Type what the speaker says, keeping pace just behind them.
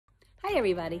Hi,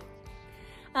 everybody.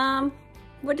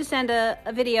 We're to send a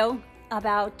video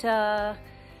about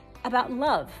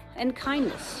love and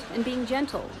kindness and being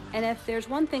gentle. And if there's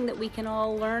one thing that we can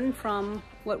all learn from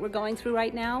what we're going through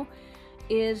right now,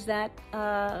 is that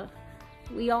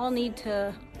we all need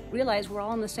to realize we're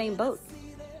all in the same boat.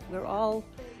 We're all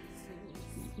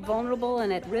vulnerable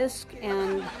and at risk,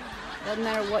 and it doesn't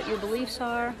matter what your beliefs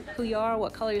are, who you are,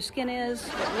 what color your skin is,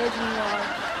 what religion you are.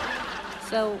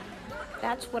 So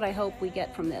that's what I hope we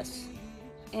get from this.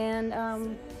 And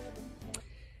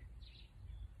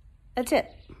that's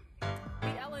it.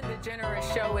 The Ellen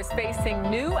Degeneres show is facing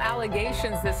new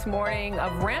allegations this morning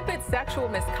of rampant sexual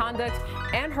misconduct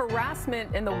and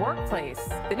harassment in the workplace.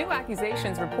 The new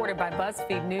accusations reported by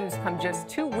BuzzFeed News come just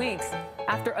 2 weeks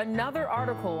after another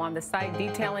article on the site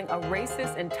detailing a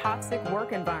racist and toxic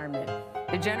work environment.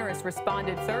 Degeneres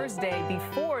responded Thursday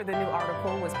before the new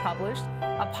article was published,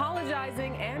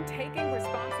 apologizing and taking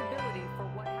responsibility